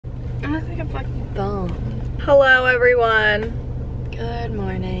I look like a fucking thumb. Hello, everyone. Good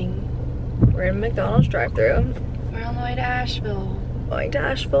morning. We're in McDonald's drive-thru. We're on the way to Asheville. Going to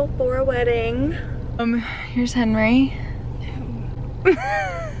Asheville for a wedding. Here's Henry.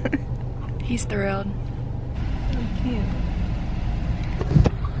 He's thrilled. Oh, cute.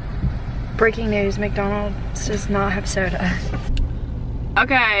 Breaking news, McDonald's does not have soda.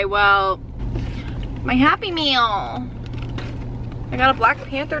 Okay, well, my Happy Meal. I got a Black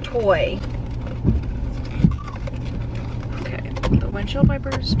Panther toy. Okay, the windshield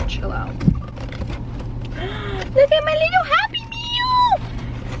wipers, chill out. Look at my little Happy Meal!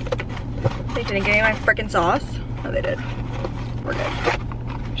 They didn't give me my frickin' sauce. Oh, they did. We're good.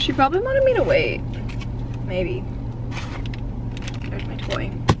 She probably wanted me to wait. Maybe. There's my toy.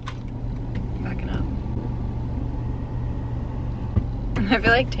 Backing up. I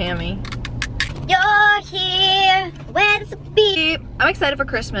feel like Tammy. You're here, where's the beat? I'm excited for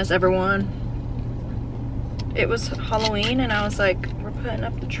Christmas, everyone. It was Halloween and I was like, we're putting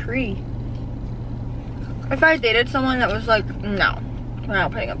up the tree. If I dated someone that was like, no, we're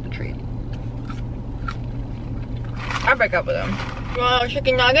not putting up the tree, I'd break up with him. You want a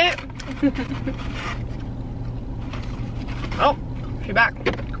chicken nugget? Oh, she's back.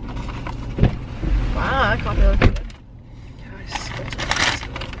 Wow, that coffee looks good.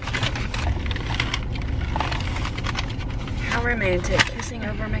 How romantic, kissing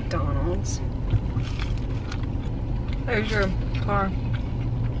over McDonald's. There's your car.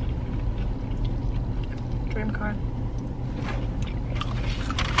 Dream car.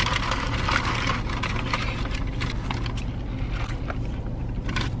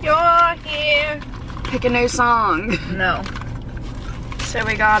 You're here. Pick a new song. No. So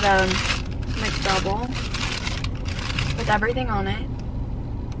we got a McDouble with everything on it.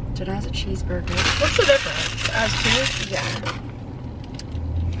 So it has a cheeseburger. What's the difference? As cheese? Yeah.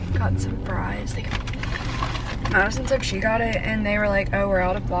 Got some fries. Madison said she got it and they were like, oh, we're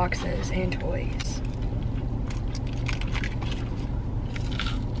out of boxes and toys.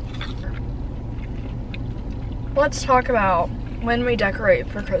 Let's talk about when we decorate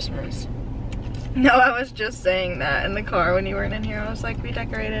for Christmas. No, I was just saying that in the car when you weren't in here. I was like, we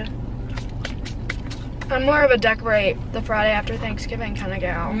decorated. I'm more of a decorate the Friday after Thanksgiving kind of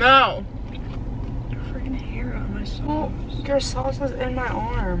gal. No. Freaking hair on my sauce. Well, your sauce is in my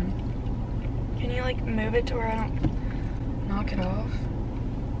arm. Can you like move it to where I don't knock it off?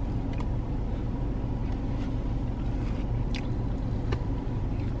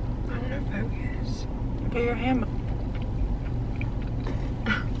 I want to focus. Put your hand.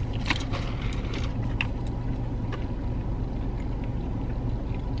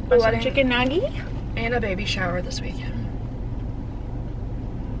 Want some chicken nugget? And a baby shower this weekend.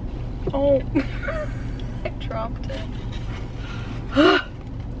 Oh, I dropped it.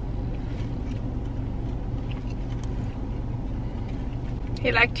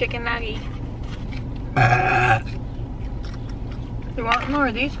 You like chicken nugget? You want more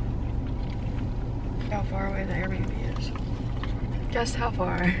of these? How far away the Airbnb is. Guess how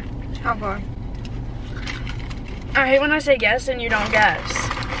far? How far? I hate when I say guess and you don't guess.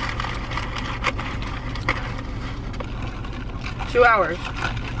 2 hours.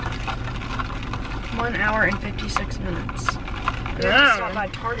 1 hour and 56 minutes. We have to Yeah. stop by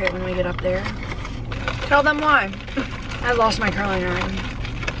Target when we get up there. Tell them why. I lost my curling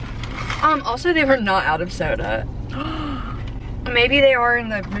iron. Also they were not out of soda. Maybe they are in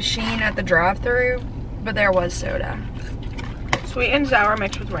the machine at the drive-thru, but there was soda. Sweet and sour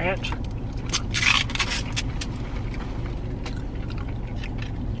mixed with ranch.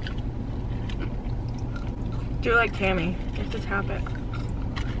 Do like Tammy. You have to tap it.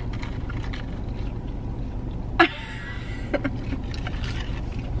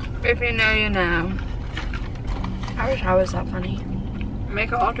 If you know, you know. I wish I was that funny. Make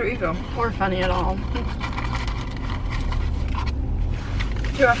an alter ego. Or funny at all.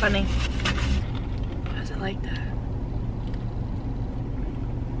 You are funny. Why is it like that?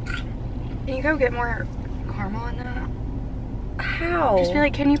 Can you go get more caramel in that? How? Just be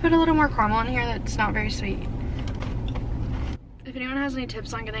like, can you put a little more caramel in here that's not very sweet? If anyone has any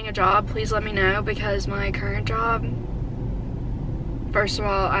tips on getting a job, please let me know, because my current job, first of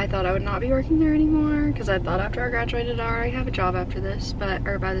all, I thought I would not be working there anymore, because I thought after I graduated I already have a job after this,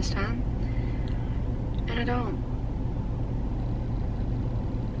 or by this time, and I don't.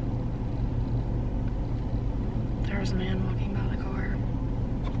 There was a man walking by the car.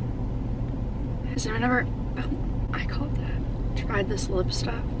 Has anyone ever, I called that, tried this lip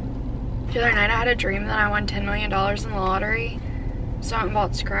stuff? The other night I had a dream that I won $10 million in the lottery, so I went and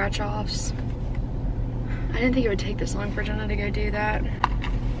bought scratch-offs. I didn't think it would take this long for Jenna to go do that.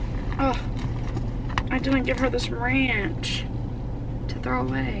 Oh, I didn't give her this ranch to throw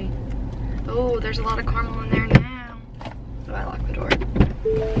away. Oh, there's a lot of caramel in there now. So I locked the door.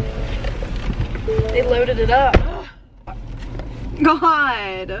 They loaded it up.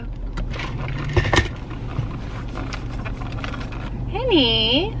 God.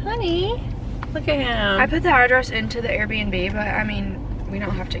 Honey, look at him. I put the address into the Airbnb, but I mean, we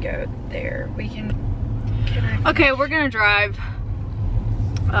don't have to go there. We can I? Okay, we're gonna drive.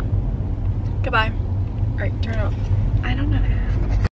 Goodbye. All right, turn it off. I don't know how.